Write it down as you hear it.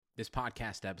This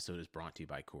podcast episode is brought to you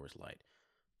by Coors Light.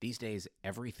 These days,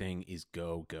 everything is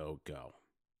go, go, go.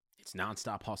 It's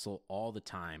nonstop hustle all the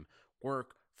time.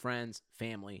 Work, friends,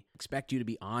 family expect you to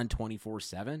be on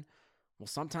 24/7. Well,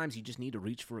 sometimes you just need to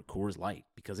reach for a Coors Light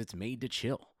because it's made to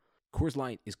chill. Coors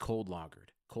Light is cold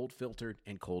lagered, cold filtered,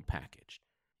 and cold packaged.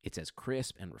 It's as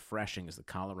crisp and refreshing as the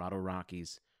Colorado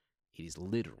Rockies. It is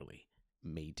literally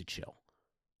made to chill.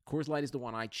 Coors Light is the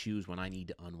one I choose when I need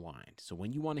to unwind. So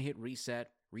when you want to hit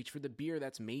reset, reach for the beer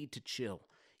that's made to chill.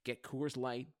 Get Coors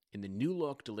Light in the new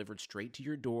look delivered straight to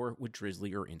your door with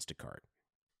Drizzly or Instacart.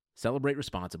 Celebrate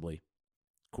responsibly.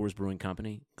 Coors Brewing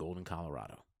Company, Golden,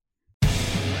 Colorado.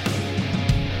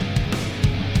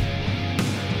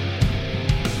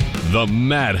 The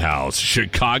Madhouse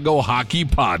Chicago Hockey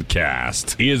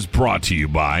Podcast is brought to you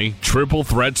by Triple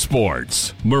Threat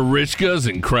Sports, Marishka's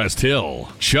in Crest Hill,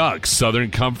 Chuck's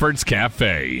Southern Comforts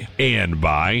Cafe, and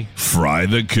by Fry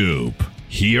the Coop.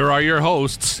 Here are your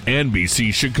hosts,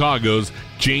 NBC Chicago's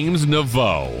James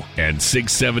Naveau and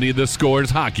 670 The Score's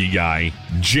hockey guy,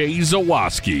 Jay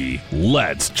Zawaski.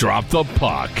 Let's drop the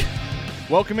puck.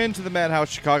 Welcome into the Madhouse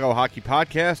Chicago Hockey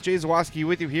Podcast. Jay Zawaski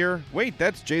with you here. Wait,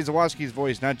 that's Jay Zawaski's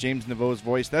voice, not James Naveau's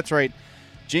voice. That's right.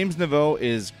 James Naveau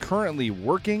is currently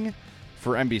working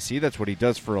for NBC. That's what he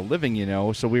does for a living, you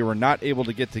know. So we were not able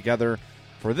to get together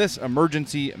for this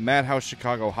emergency Madhouse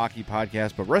Chicago Hockey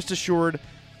Podcast. But rest assured,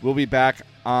 we'll be back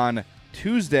on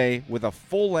Tuesday with a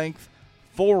full-length,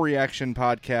 full-reaction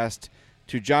podcast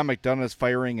to John McDonough's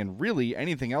firing and really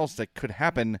anything else that could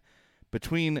happen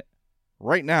between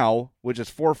right now, which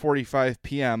is 4:45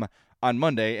 p.m. on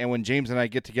Monday, and when James and I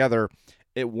get together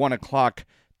at 1 o'clock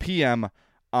p.m.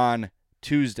 on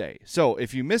Tuesday. So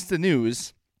if you missed the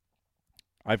news,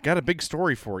 I've got a big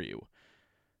story for you.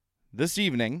 This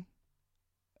evening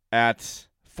at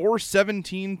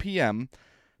 4:17 p.m.,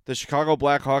 the Chicago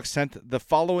Blackhawks sent the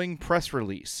following press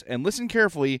release. And listen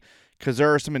carefully, because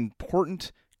there are some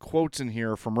important quotes in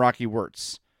here from Rocky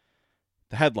Wirtz.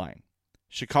 The headline: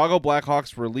 Chicago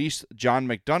Blackhawks released John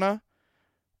McDonough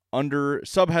under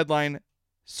subheadline,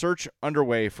 Search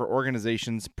Underway for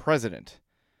Organization's President.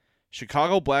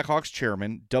 Chicago Blackhawks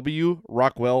chairman W.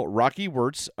 Rockwell Rocky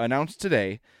Wirtz announced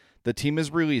today the team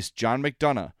has released John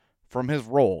McDonough from his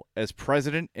role as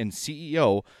president and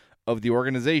CEO of the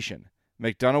organization.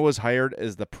 McDonough was hired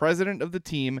as the president of the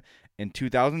team in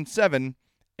 2007.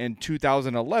 In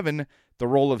 2011, the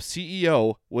role of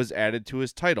CEO was added to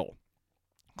his title.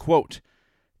 Quote,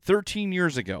 13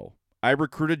 years ago, I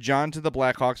recruited John to the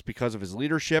Blackhawks because of his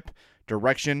leadership,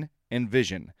 direction, and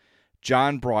vision.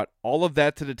 John brought all of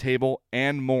that to the table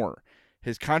and more.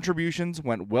 His contributions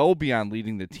went well beyond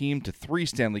leading the team to 3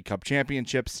 Stanley Cup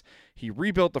championships. He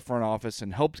rebuilt the front office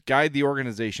and helped guide the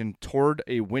organization toward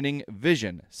a winning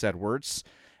vision, said Wirtz.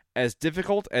 As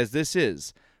difficult as this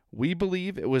is, we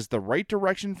believe it was the right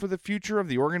direction for the future of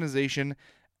the organization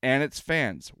and its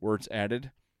fans, Wirtz added.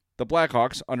 The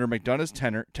Blackhawks, under McDonough's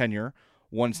tenure,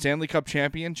 won Stanley Cup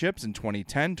championships in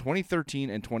 2010, 2013,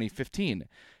 and 2015.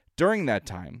 During that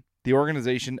time, the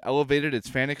organization elevated its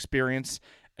fan experience,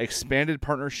 expanded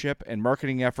partnership and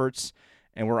marketing efforts,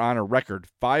 and were on a record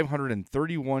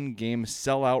 531-game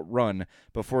sellout run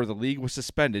before the league was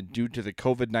suspended due to the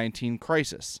COVID-19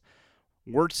 crisis.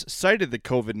 Wirtz cited the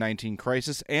COVID-19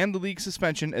 crisis and the league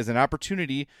suspension as an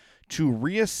opportunity to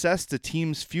reassess the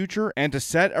team's future and to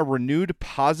set a renewed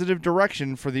positive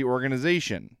direction for the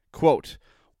organization. Quote,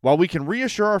 while we can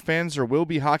reassure our fans there will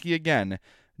be hockey again,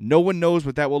 no one knows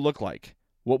what that will look like.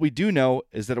 What we do know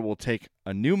is that it will take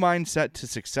a new mindset to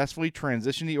successfully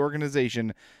transition the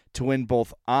organization to win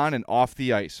both on and off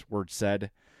the ice, Wirtz said.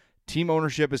 Team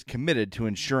ownership is committed to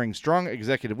ensuring strong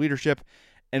executive leadership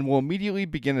and will immediately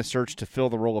begin a search to fill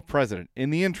the role of president. In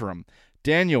the interim,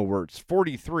 Daniel Wirtz,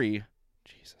 43,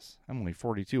 Jesus, I'm only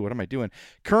 42, what am I doing?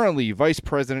 Currently vice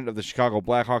president of the Chicago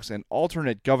Blackhawks and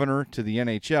alternate governor to the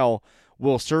NHL,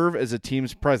 will serve as the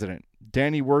team's president.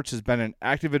 Danny Wirtz has been an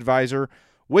active advisor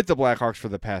with the Blackhawks for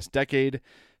the past decade,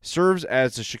 serves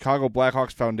as the Chicago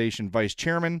Blackhawks Foundation vice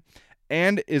chairman,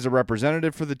 and is a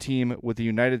representative for the team with the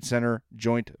United Center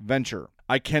joint venture.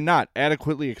 I cannot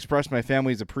adequately express my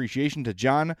family's appreciation to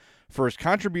John for his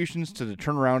contributions to the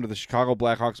turnaround of the Chicago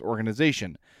Blackhawks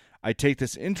organization. I take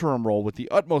this interim role with the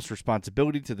utmost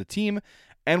responsibility to the team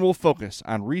and will focus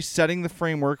on resetting the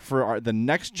framework for the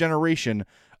next generation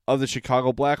of the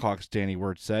Chicago Blackhawks, Danny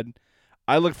Wirtz said.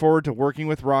 I look forward to working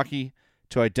with Rocky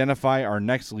to identify our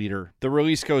next leader. The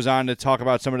release goes on to talk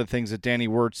about some of the things that Danny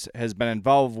Wirtz has been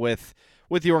involved with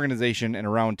the organization and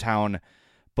around town,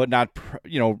 but not,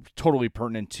 totally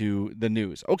pertinent to the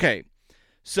news. Okay,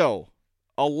 so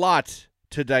a lot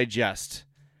to digest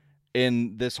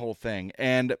in this whole thing.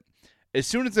 And as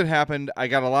soon as it happened, I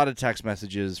got a lot of text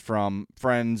messages from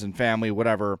friends and family,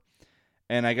 whatever.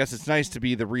 And I guess it's nice to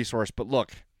be the resource. But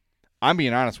look, I'm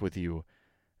being honest with you.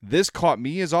 This caught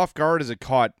me as off guard as it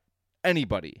caught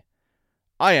anybody.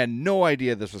 I had no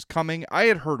idea this was coming. I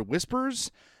had heard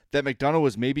whispers that McDonough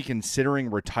was maybe considering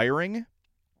retiring.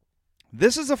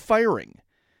 This is a firing.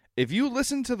 If you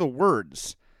listen to the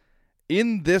words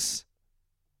in this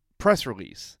press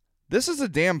release, this is a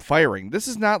damn firing. This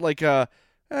is not like he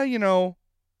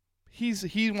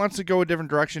wants to go a different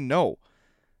direction. No.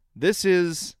 This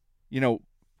is,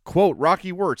 quote,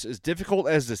 Rocky Wirtz, as difficult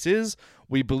as this is,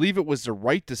 we believe it was the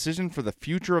right decision for the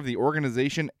future of the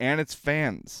organization and its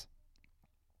fans.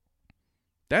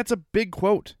 That's a big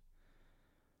quote.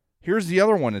 Here's the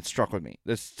other one that stuck with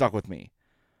me.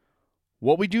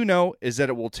 What we do know is that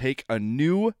it will take a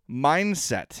new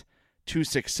mindset to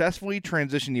successfully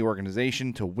transition the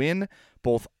organization to win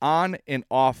both on and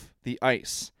off the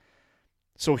ice.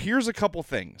 So here's a couple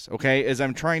things, okay, as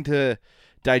I'm trying to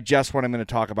digest what I'm going to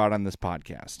talk about on this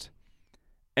podcast.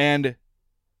 And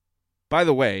by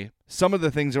the way, some of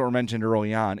the things that were mentioned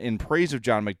early on in praise of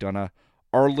John McDonough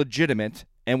are legitimate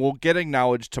and will get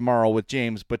acknowledged tomorrow with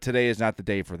James, but today is not the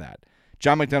day for that.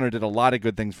 John McDonough did a lot of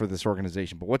good things for this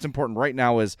organization, but what's important right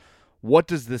now is, what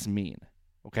does this mean?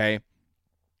 Okay?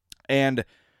 And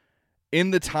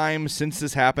in the time since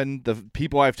this happened, the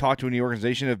people I've talked to in the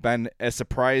organization have been as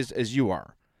surprised as you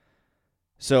are.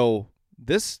 So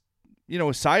this,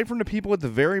 aside from the people at the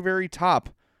very, very top,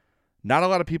 not a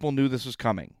lot of people knew this was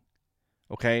coming.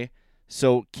 Okay?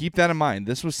 So keep that in mind.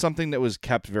 This was something that was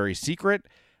kept very secret.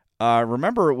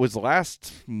 Remember, it was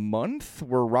last month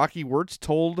where Rocky Wirtz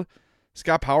told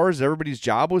Scott Powers everybody's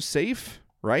job was safe,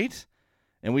 right?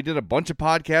 And we did a bunch of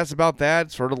podcasts about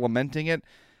that, sort of lamenting it.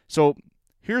 So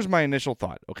here's my initial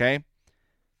thought, okay?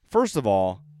 First of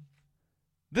all,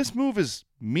 this move is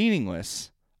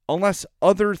meaningless unless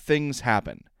other things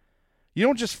happen. You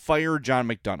don't just fire John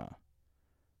McDonough,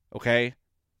 okay?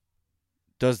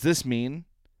 Does this mean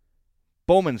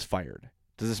Bowman's fired?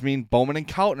 Does this mean Bowman and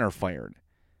Cowton are fired?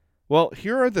 Well,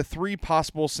 here are the three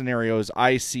possible scenarios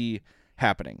I see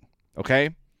happening, okay?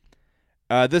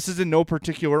 This is in no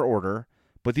particular order,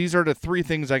 but these are the three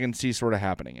things I can see sort of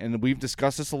happening. And we've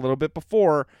discussed this a little bit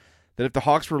before, that if the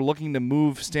Hawks were looking to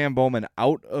move Stan Bowman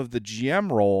out of the GM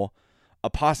role, a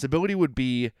possibility would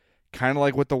be kind of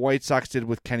like what the White Sox did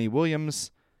with Kenny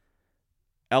Williams,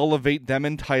 elevate them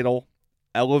in title,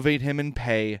 elevate him in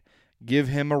pay, give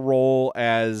him a role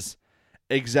as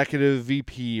executive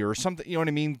VP or something, you know what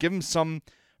I mean? Give him some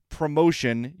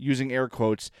promotion, using air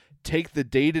quotes, take the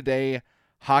day-to-day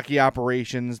hockey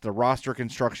operations, the roster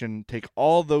construction, take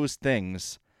all those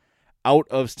things out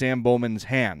of Stan Bowman's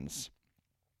hands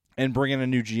and bring in a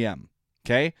new GM,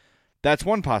 okay? That's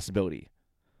one possibility.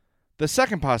 The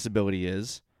second possibility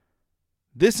is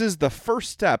this is the first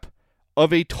step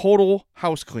of a total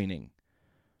house cleaning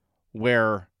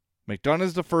where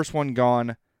McDonough's the first one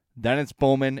gone, then it's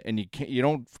Bowman, and you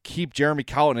don't keep Jeremy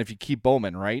Cowton if you keep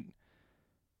Bowman, right?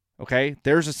 Okay,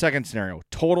 there's a second scenario,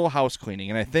 total house cleaning.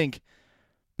 And I think,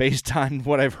 based on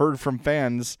what I've heard from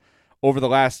fans over the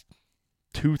last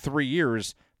 2-3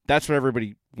 years, that's what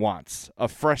everybody wants. A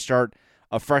fresh start,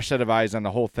 a fresh set of eyes on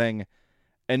the whole thing.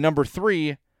 And number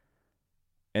three,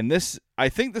 and this, I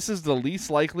think this is the least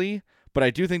likely, but I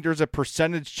do think there's a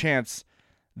percentage chance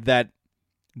that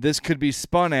this could be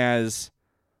spun as,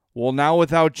 well, now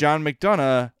without John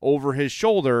McDonough over his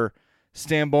shoulder,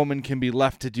 Stan Bowman can be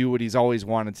left to do what he's always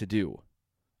wanted to do.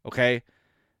 Okay?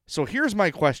 So here's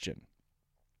my question.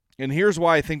 And here's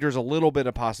why I think there's a little bit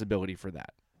of possibility for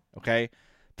that. Okay?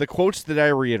 The quotes that I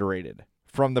reiterated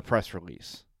from the press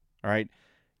release. All right?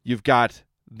 You've got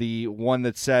the one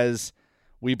that says,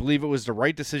 we believe it was the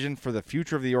right decision for the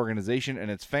future of the organization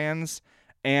and its fans,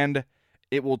 and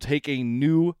it will take a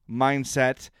new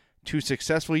mindset to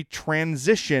successfully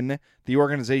transition the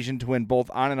organization to win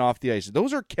both on and off the ice.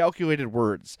 Those are calculated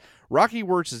words. Rocky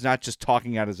Wirtz is not just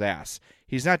talking out his ass.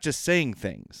 He's not just saying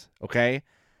things, okay?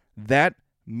 That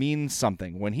means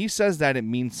something. When he says that, it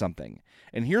means something.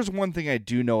 And here's one thing I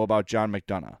do know about John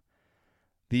McDonough.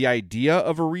 The idea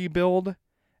of a rebuild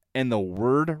and the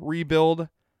word rebuild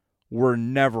were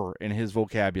never in his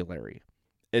vocabulary.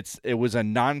 It was a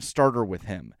non-starter with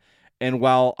him. And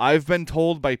while I've been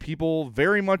told by people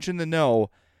very much in the know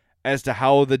as to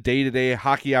how the day-to-day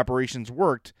hockey operations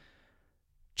worked,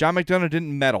 John McDonough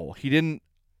didn't meddle. He didn't,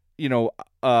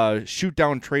 shoot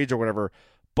down trades or whatever.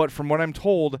 But from what I'm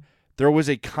told, there was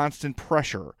a constant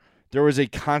pressure. There was a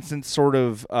constant sort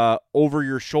of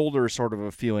over-your-shoulder sort of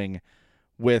a feeling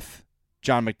with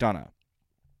John McDonough.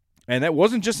 And that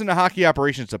wasn't just in the hockey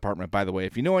operations department, by the way.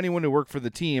 If you know anyone who worked for the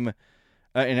team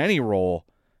in any role,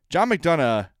 John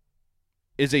McDonough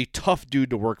is a tough dude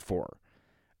to work for.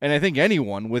 And I think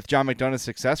anyone with John McDonough's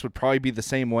success would probably be the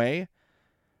same way.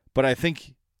 But I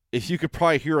think if you could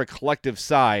probably hear a collective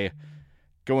sigh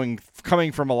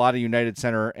coming from a lot of United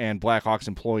Center and Blackhawks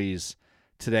employees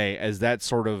today, as that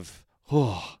sort of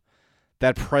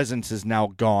that presence is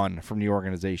now gone from the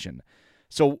organization.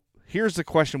 So here's the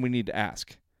question we need to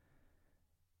ask.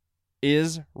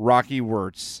 Is Rocky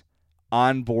Wirtz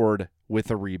on board with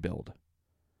a rebuild?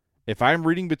 If I'm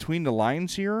reading between the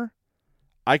lines here,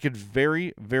 I could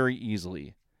very, very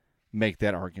easily make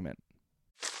that argument.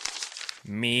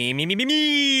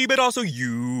 Me, but also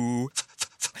you.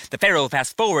 The Pharaoh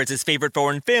fast forwards his favorite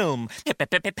foreign film,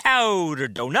 Powder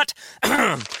Donut.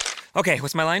 Okay,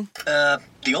 what's my line?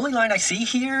 The only line I see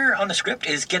here on the script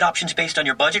is get options based on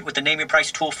your budget with the Name Your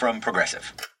Price tool from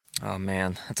Progressive. Oh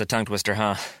man, that's a tongue twister,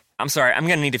 huh? I'm sorry, I'm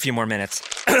gonna need a few more minutes.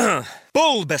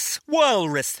 Bulbous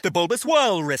Walrus, the Bulbous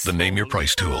Walrus. The Name Your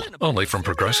Price tool, only from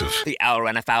Progressive. The owl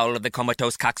ran afoul of the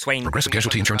comatose coxswain. Progressive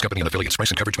Casualty Insurance Company and affiliates. Price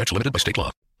and coverage match limited by state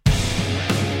law.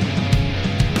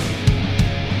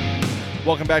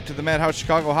 Welcome back to the Madhouse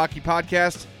Chicago Hockey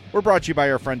Podcast. We're brought to you by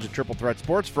our friends at Triple Threat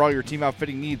Sports. For all your team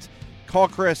outfitting needs, call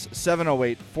Chris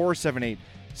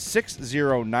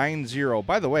 708-478-6090.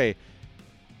 By the way,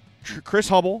 Chris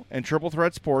Hubble and Triple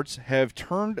Threat Sports have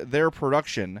turned their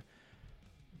production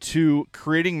to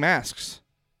creating masks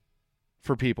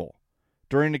for people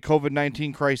during the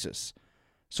COVID-19 crisis.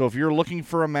 So if you're looking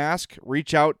for a mask,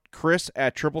 reach out Chris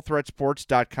at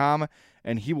triplethreatsports.com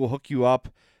and he will hook you up.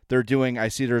 They're doing, I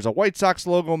see there's a White Sox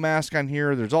logo mask on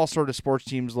here. There's all sorts of sports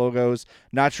teams logos.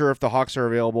 Not sure if the Hawks are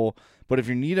available, but if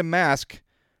you need a mask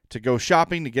to go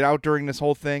shopping, to get out during this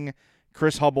whole thing,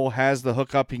 Chris Hubble has the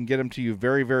hookup. He can get them to you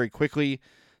very, very quickly.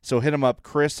 So hit him up,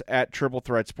 Chris at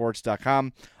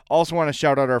triplethreatsports.com. Also want to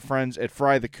shout out our friends at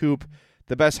Fry the Coop,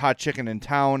 the best hot chicken in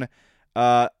town.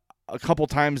 A couple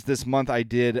times this month I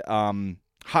did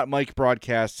hot mic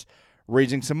broadcasts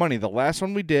raising some money. The last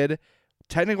one we did,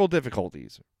 technical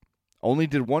difficulties. Only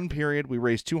did one period. We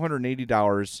raised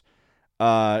 $280.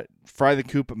 Fry the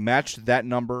Coop matched that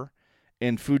number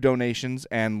in food donations.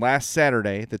 And last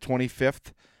Saturday, the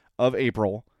 25th of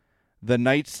April, the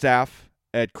night staff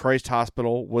at Christ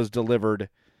Hospital was delivered,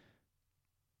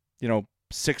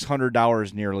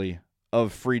 $600 nearly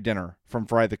of free dinner from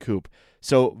Fry the Coop.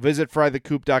 So visit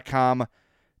frythecoop.com.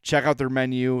 Check out their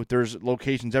menu. There's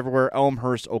locations everywhere.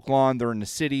 Elmhurst, Oak Lawn. They're in the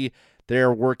city.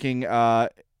 They're working,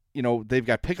 they've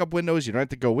got pickup windows. You don't have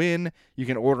to go in. You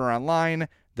can order online.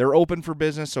 They're open for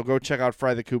business, so go check out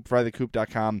Fry the Coop,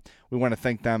 frythecoop.com. We want to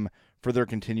thank them for their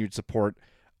continued support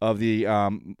of the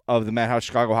Madhouse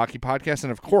Chicago Hockey Podcast.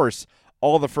 And, of course,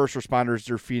 all the first responders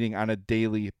they're feeding on a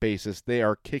daily basis. They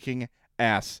are kicking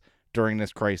ass during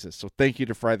this crisis. So thank you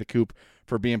to Fry the Coop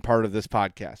for being part of this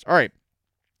podcast. All right,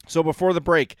 so before the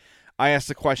break, I asked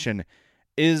the question,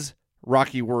 is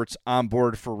Rocky Wirtz on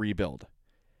board for rebuild?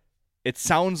 It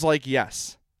sounds like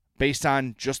yes, based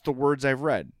on just the words I've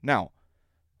read. Now,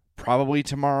 probably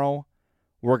tomorrow,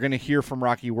 we're going to hear from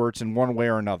Rocky Wirtz in one way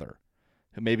or another.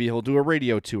 Maybe he'll do a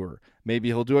radio tour. Maybe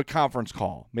he'll do a conference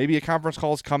call. Maybe a conference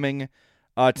call is coming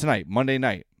tonight, Monday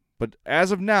night. But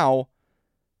as of now,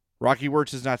 Rocky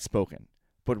Wirtz has not spoken.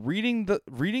 But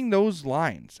reading those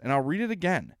lines, and I'll read it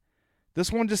again,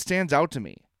 this one just stands out to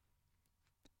me.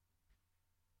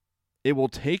 It will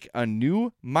take a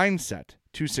new mindset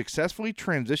to successfully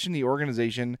transition the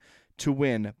organization to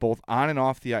win both on and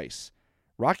off the ice.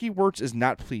 Rocky Wirtz is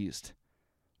not pleased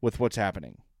with what's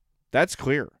happening. That's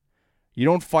clear. You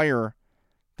don't fire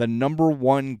the number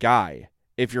one guy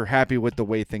if you're happy with the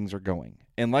way things are going.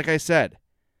 And like I said,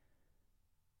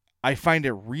 I find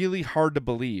it really hard to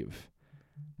believe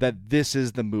that this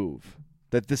is the move,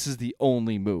 that this is the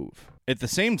only move. At the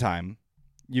same time,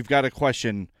 you've got to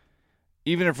question,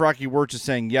 even if Rocky Wirtz is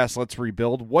saying, yes, let's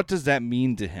rebuild, what does that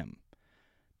mean to him?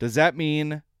 Does that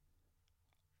mean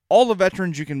all the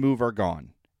veterans you can move are gone?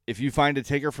 If you find a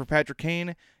taker for Patrick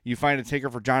Kane, you find a taker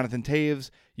for Jonathan Taves,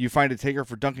 you find a taker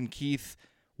for Duncan Keith,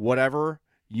 whatever,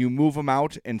 you move them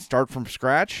out and start from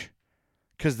scratch?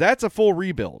 Because that's a full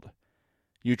rebuild.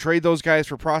 You trade those guys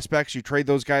for prospects, you trade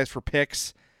those guys for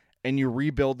picks, and you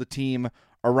rebuild the team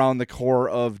around the core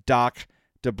of Doc,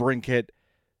 DeBrincat.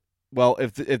 Well,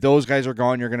 if those guys are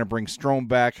gone, you're going to bring Strome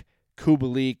back,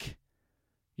 Kubalik,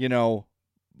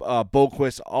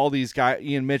 Boquist, all these guys,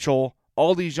 Ian Mitchell,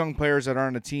 all these young players that are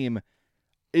on the team.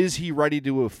 Is he ready to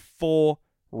do a full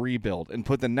rebuild and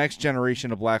put the next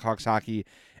generation of Blackhawks hockey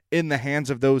in the hands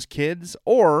of those kids?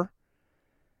 Or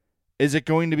Is it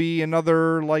going to be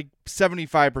another like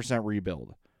 75%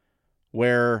 rebuild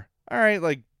where, all right,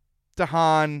 like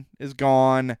DeHaan is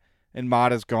gone and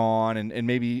Mott is gone and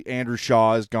maybe Andrew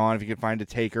Shaw is gone if you can find a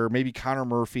taker. Maybe Connor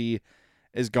Murphy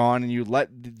is gone and you let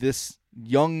this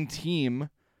young team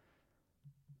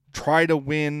try to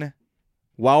win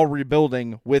while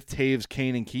rebuilding with Taves,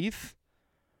 Kane, and Keith?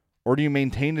 Or do you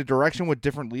maintain the direction with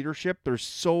different leadership? There's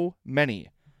so many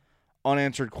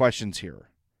unanswered questions here.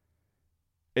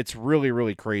 It's really,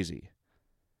 really crazy.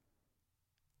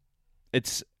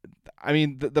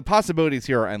 The possibilities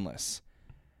here are endless.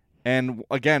 And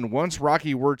again, once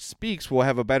Rocky Wirtz speaks, we'll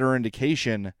have a better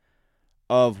indication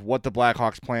of what the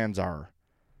Blackhawks' plans are.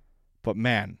 But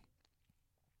man,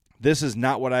 this is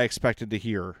not what I expected to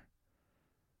hear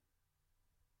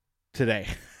today.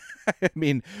 I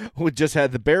mean, we just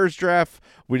had the Bears draft.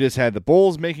 We just had the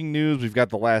Bulls making news. We've got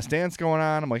the Last Dance going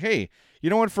on. I'm like, hey, you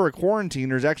know what? For a quarantine,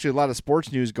 there's actually a lot of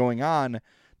sports news going on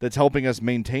that's helping us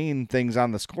maintain things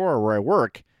on the score where I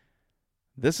work.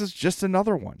 This is just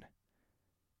another one.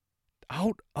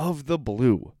 Out of the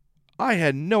blue. I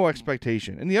had no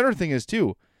expectation. And the other thing is,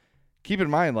 too, keep in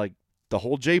mind, like, the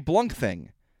whole Jay Blunk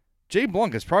thing. Jay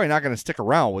Blunk is probably not going to stick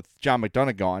around with John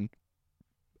McDonough gone.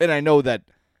 And I know that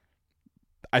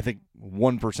I think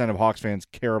 1% of Hawks fans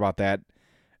care about that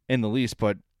in the least,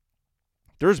 but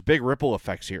there's big ripple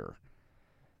effects here.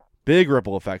 Big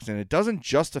ripple effects, and it doesn't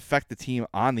just affect the team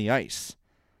on the ice.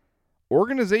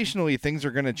 Organizationally, things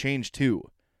are going to change too.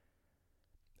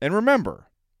 And remember,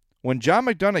 when John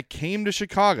McDonough came to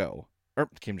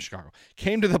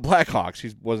the Blackhawks,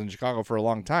 he was in Chicago for a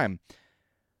long time.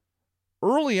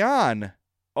 Early on,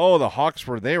 the Hawks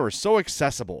they were so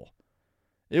accessible.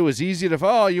 It was easy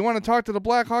to, you want to talk to the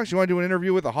Blackhawks? You want to do an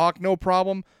interview with a Hawk? No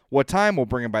problem. What time? We'll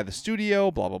bring him by the studio,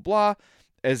 blah, blah, blah.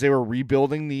 As they were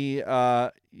rebuilding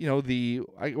what do you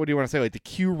want to say, like the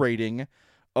Q rating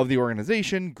of the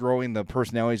organization, growing the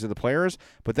personalities of the players.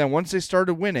 But then once they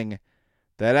started winning,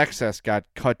 that access got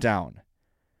cut down.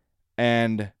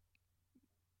 And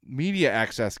media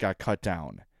access got cut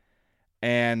down.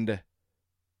 And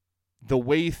the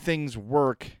way things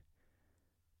work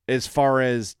as far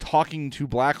as talking to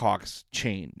Blackhawks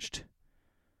changed.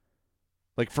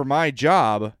 Like for my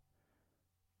job,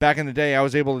 back in the day, I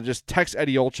was able to just text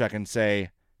Eddie Olczyk and say,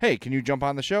 hey, can you jump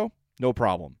on the show? No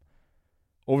problem.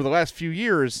 Over the last few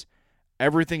years,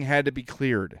 everything had to be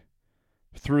cleared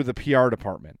through the PR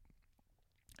department.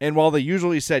 And while they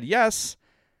usually said yes,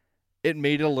 it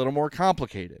made it a little more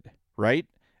complicated, right?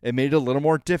 It made it a little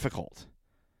more difficult.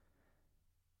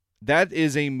 That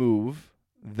is a move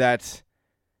that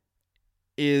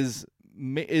is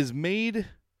made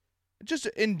just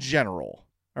in general,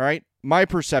 all right? My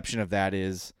perception of that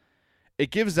is it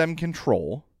gives them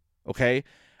control, okay?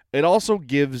 It also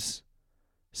gives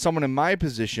someone in my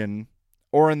position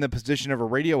or in the position of a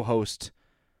radio host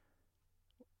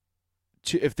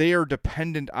if they are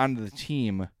dependent on the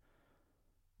team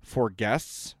for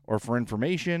guests or for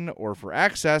information or for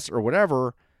access or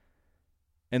whatever,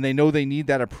 and they know they need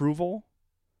that approval,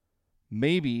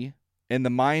 maybe in the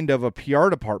mind of a PR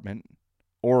department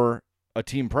or a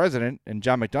team president, in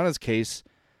John McDonough's case,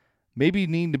 maybe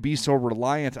needing to be so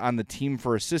reliant on the team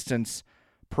for assistance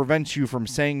prevents you from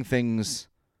saying things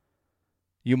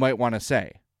you might want to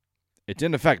say. It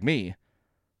didn't affect me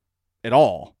at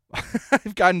all.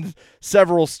 I've gotten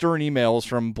several stern emails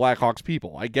from Blackhawks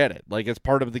people. I get it. Like, it's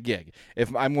part of the gig.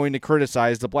 If I'm going to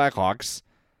criticize the Blackhawks,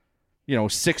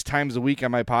 6 times a week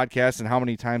on my podcast and how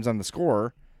many times on the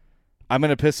score, I'm going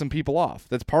to piss some people off.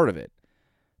 That's part of it.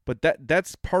 But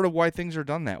that's part of why things are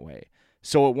done that way.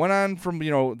 So it went on from,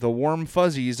 the warm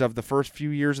fuzzies of the first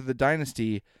few years of the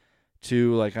dynasty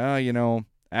to like,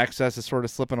 access is sort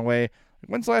of slipping away.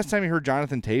 When's the last time you heard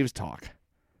Jonathan Taves talk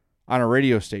on a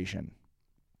radio station?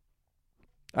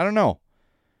 I don't know.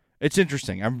 It's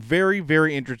interesting. I'm very,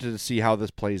 very interested to see how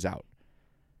this plays out.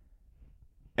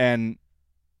 And,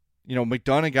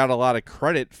 McDonough got a lot of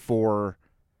credit for,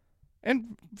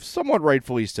 and somewhat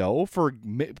rightfully so, for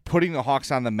putting the Hawks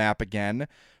on the map again,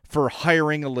 for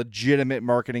hiring a legitimate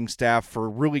marketing staff, for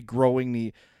really growing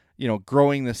the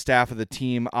staff of the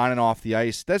team on and off the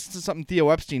ice. That's something Theo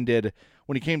Epstein did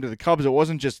when he came to the Cubs. It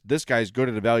wasn't just this guy's good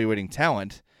at evaluating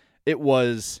talent. It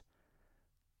was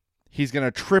he's going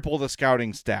to triple the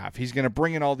scouting staff. He's going to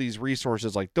bring in all these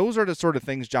resources. Like, those are the sort of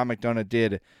things John McDonough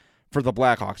did for the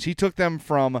Blackhawks. He took them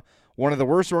from one of the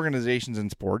worst organizations in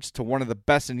sports to one of the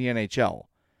best in the NHL.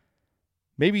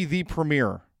 Maybe the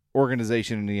premier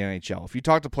organization in the NHL. If you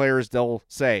talk to players, they'll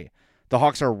say the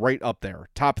Hawks are right up there.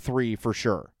 Top 3 for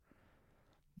sure.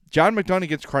 John McDonough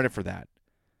gets credit for that.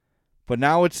 But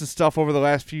now it's the stuff over the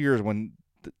last few years when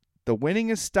the winning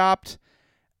has stopped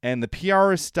and the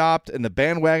PR has stopped and the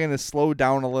bandwagon has slowed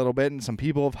down a little bit and some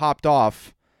people have hopped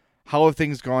off, how have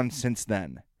things gone since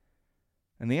then?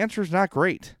 And the answer is not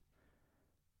great.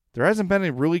 There hasn't been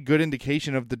a really good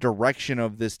indication of the direction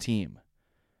of this team.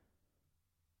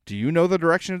 Do you know the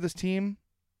direction of this team?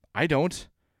 I don't.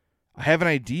 I have an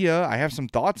idea. I have some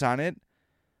thoughts on it.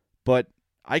 But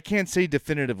I can't say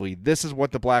definitively this is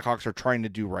what the Blackhawks are trying to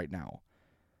do right now.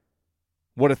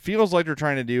 What it feels like they're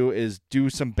trying to do is do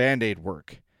some Band-Aid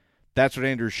work. That's what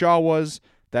Andrew Shaw was.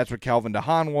 That's what Calvin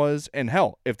DeHaan was. And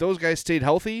hell, if those guys stayed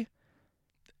healthy,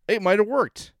 it might have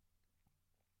worked.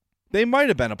 They might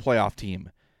have been a playoff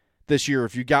team this year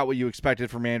if you got what you expected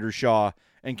from Andrew Shaw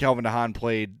and Calvin DeHaan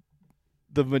played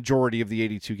the majority of the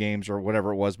 82 games or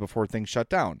whatever it was before things shut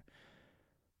down.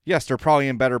 Yes, they're probably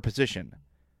in better position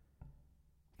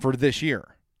for this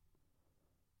year.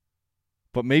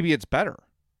 But maybe it's better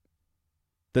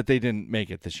that they didn't make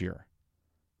it this year.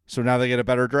 So now they get a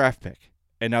better draft pick.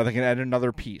 And now they can add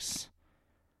another piece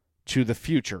to the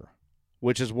future,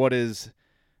 which is what is,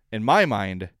 in my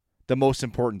mind, the most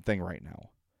important thing right now.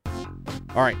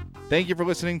 All right. Thank you for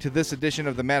listening to this edition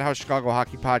of the Madhouse Chicago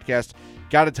Hockey Podcast.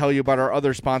 Got to tell you about our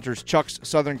other sponsors, Chuck's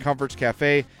Southern Comforts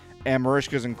Cafe and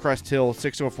Marishka's in Crest Hill,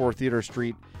 604 Theater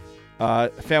Street.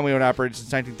 Family-owned, operated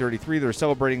since 1933. They're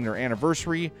celebrating their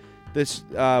anniversary this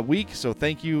week, so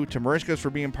thank you to Marishka's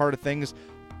for being part of things.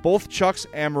 Both Chuck's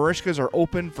and Marishka's are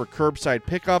open for curbside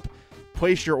pickup.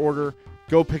 Place your order.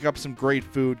 Go pick up some great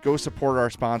food. Go support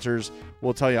our sponsors.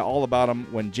 We'll tell you all about them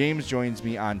when James joins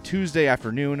me on Tuesday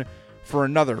afternoon for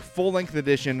another full-length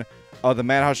edition of the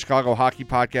Madhouse Chicago Hockey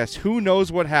Podcast. Who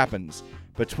knows what happens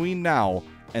between now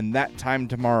and that time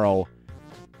tomorrow?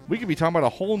 We could be talking about a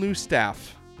whole new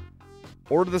staff,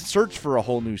 or the search for a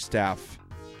whole new staff,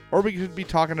 or we could be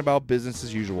talking about business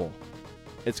as usual.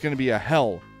 It's going to be a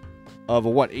hell of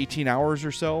 18 hours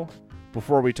or so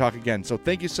before we talk again. So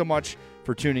thank you so much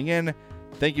for tuning in.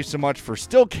 Thank you so much for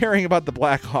still caring about the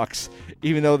Blackhawks,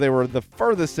 even though they were the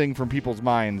furthest thing from people's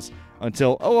minds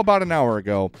until, about an hour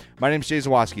ago. My name is Jay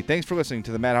Zawoski. Thanks for listening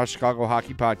to the Madhouse Chicago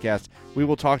Hockey Podcast. We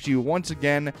will talk to you once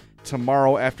again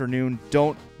tomorrow afternoon.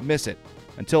 Don't miss it.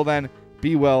 Until then,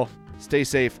 be well, stay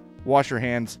safe, wash your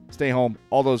hands, stay home,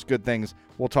 all those good things.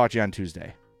 We'll talk to you on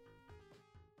Tuesday.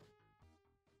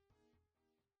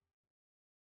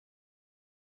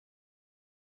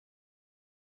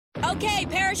 Okay,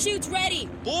 parachutes ready.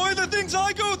 Boy, the things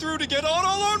I go through to get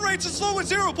auto loan rates as low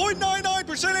as 0.99%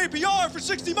 APR for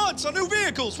 60 months on new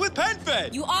vehicles with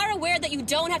PenFed. You are aware that you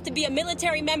don't have to be a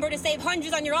military member to save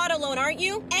hundreds on your auto loan, aren't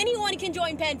you? Anyone can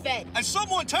join PenFed. As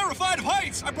someone terrified of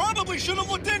heights, I probably should have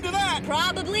looked into that.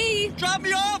 Probably. Drop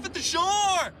me off at the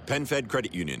shore. PenFed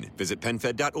Credit Union. Visit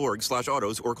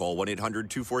PenFed.org/autos or call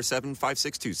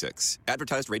 1-800-247-5626.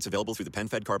 Advertised rates available through the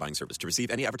PenFed car buying service. To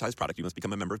receive any advertised product, you must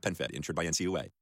become a member of PenFed, insured by NCUA.